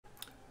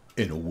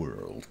In a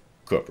world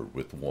covered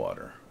with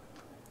water,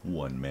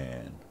 one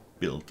man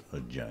built a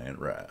giant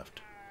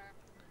raft.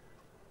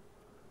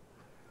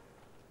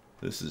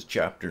 This is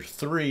chapter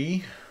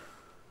 3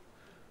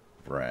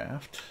 of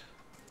Raft.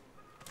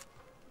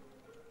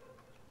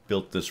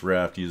 Built this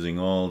raft using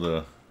all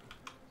the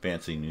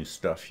fancy new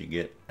stuff you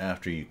get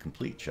after you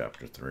complete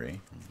chapter 3.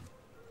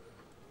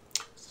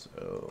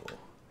 So,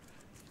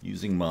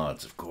 using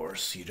mods, of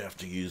course. You'd have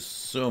to use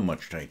so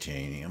much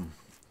titanium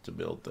to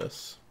build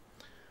this.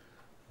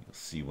 You'll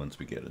see once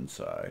we get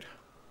inside.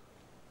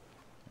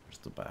 There's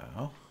the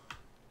bow.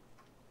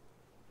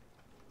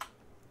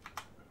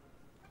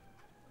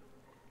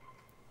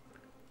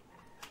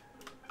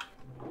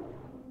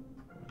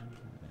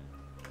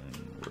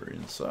 And we're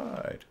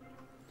inside.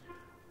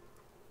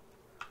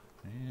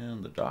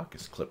 And the dock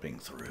is clipping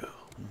through.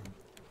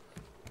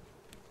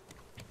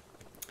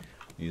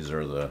 These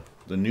are the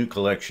new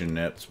collection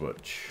nets,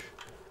 which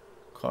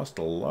cost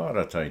a lot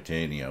of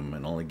titanium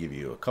and only give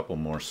you a couple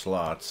more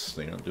slots.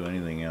 They don't do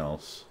anything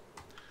else.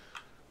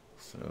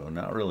 So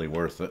not really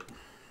worth it.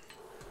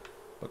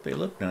 But they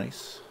look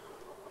nice.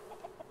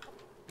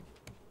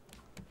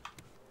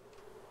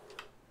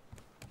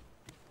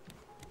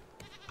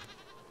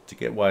 To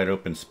get wide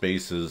open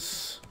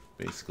spaces,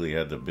 basically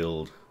had to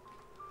build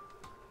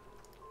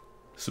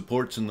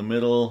supports in the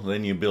middle,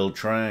 then you build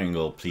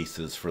triangle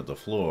pieces for the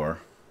floor,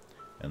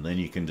 and then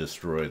you can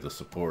destroy the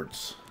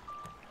supports.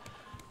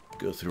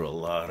 Go through a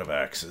lot of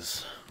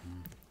axes.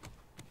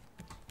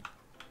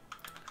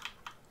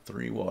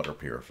 3 water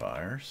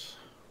purifiers.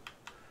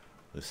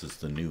 This is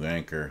the new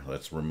anchor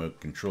that's remote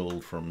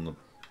controlled from the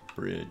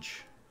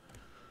bridge.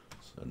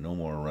 So no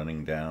more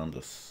running down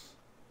this.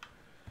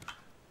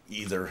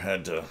 Either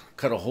had to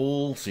cut a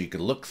hole so you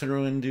could look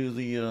through and do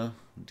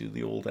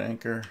the old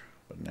anchor,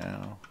 but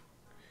now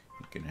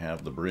you can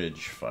have the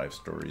bridge 5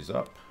 stories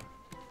up.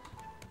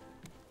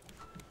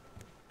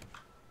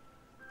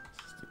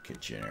 This is the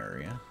kitchen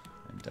area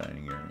and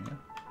dining area.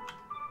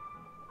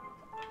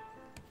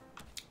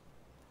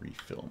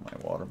 Refill my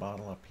water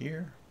bottle up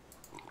here.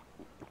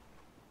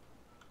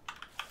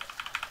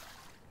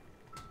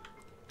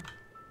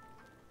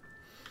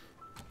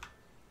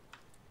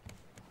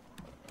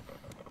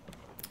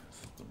 This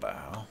is the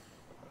bow.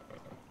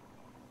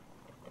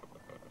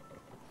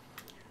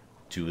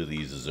 2 of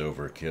these is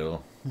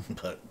overkill,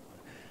 but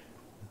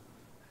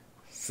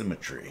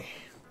symmetry.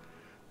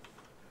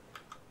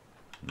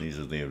 These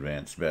are the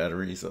advanced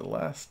batteries that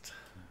last,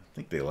 I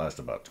think they last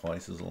about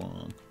twice as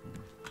long.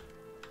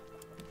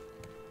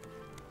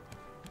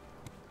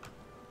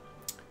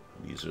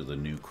 These are the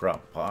new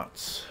crop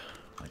pots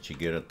that you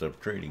get at the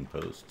trading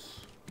posts.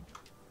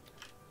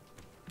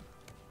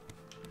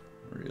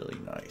 Really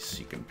nice.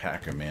 You can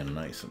pack them in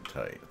nice and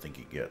tight. I think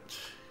you get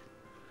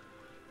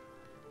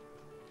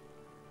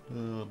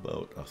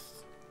about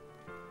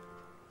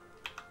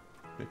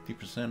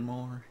 50%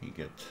 more. You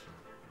get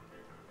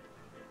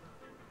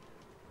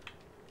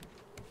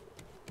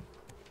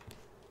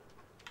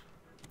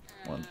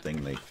one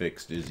thing they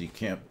fixed is you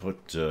can't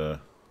put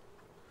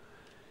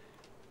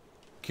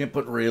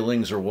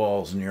railings or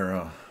walls near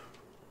a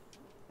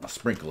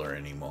sprinkler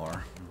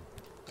anymore.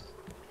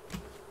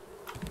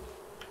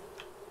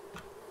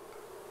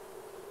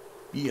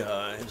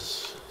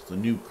 Beehives. The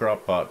new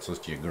crop pots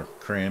let you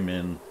cram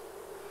in.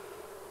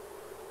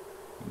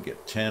 You can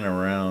get 10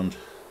 around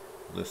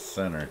this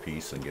center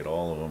piece and get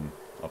all of them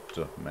up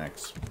to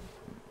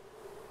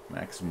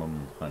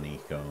maximum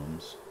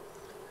honeycombs.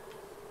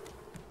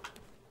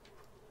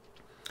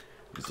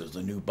 These are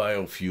the new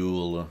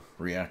biofuel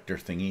reactor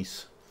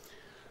thingies.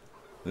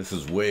 This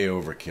is way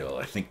overkill.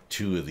 I think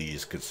 2 of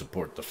these could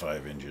support the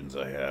 5 engines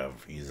I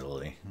have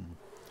easily.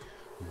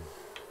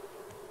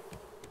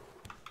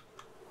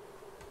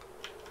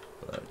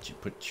 But you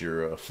put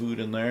your food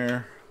in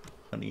there,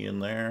 honey in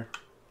there,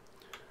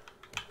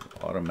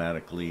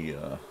 automatically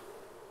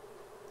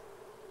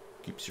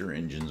keeps your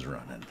engines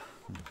running.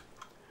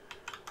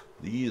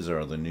 These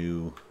are the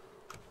new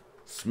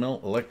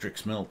electric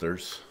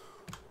smelters.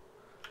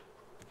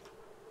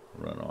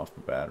 Run off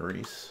the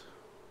batteries.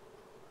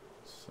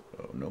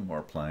 So no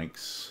more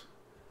planks.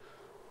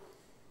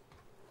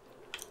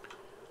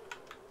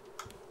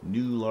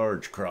 New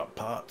large crop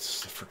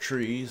pots for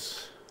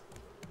trees.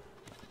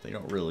 They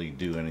don't really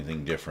do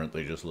anything different,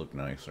 they just look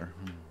nicer.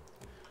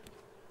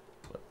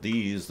 But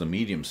these, the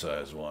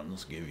medium-sized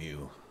ones, give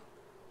you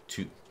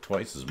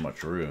twice as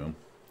much room.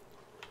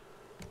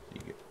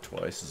 You get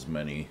twice as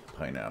many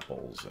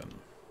pineapples and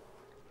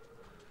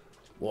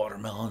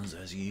watermelons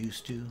as you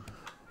used to.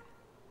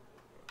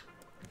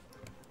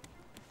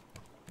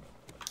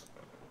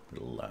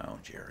 Little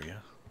lounge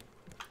area.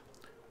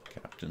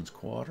 Captain's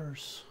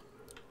quarters.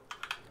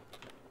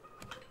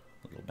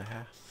 Little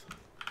bath.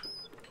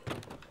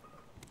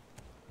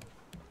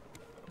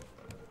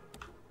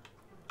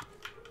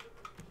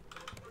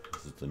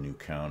 This is the new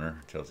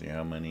counter. Tells you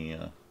how many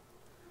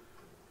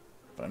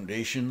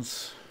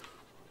foundations.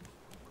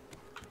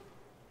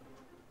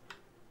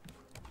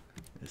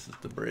 This is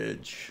the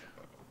bridge.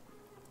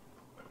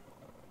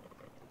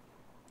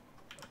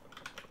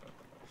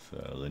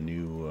 So the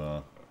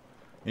new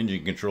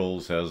engine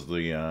controls has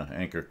the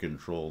anchor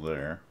control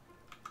there.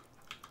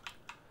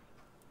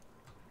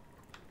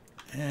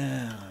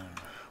 And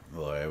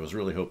boy, I was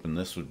really hoping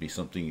this would be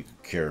something you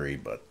could carry,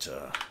 but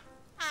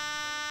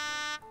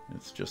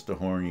it's just a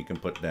horn you can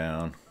put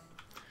down.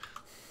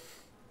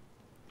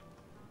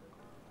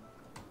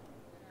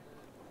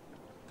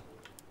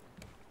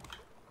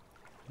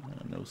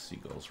 No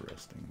seagulls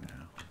resting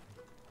now.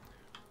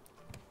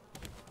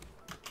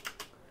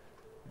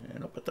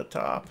 And up at the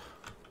top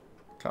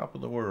of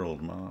the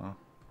world, Ma.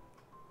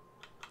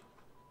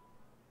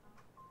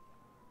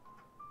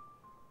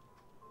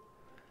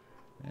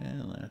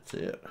 And that's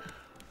it.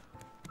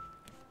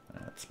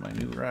 That's my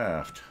new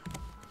raft.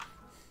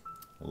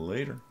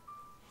 Later.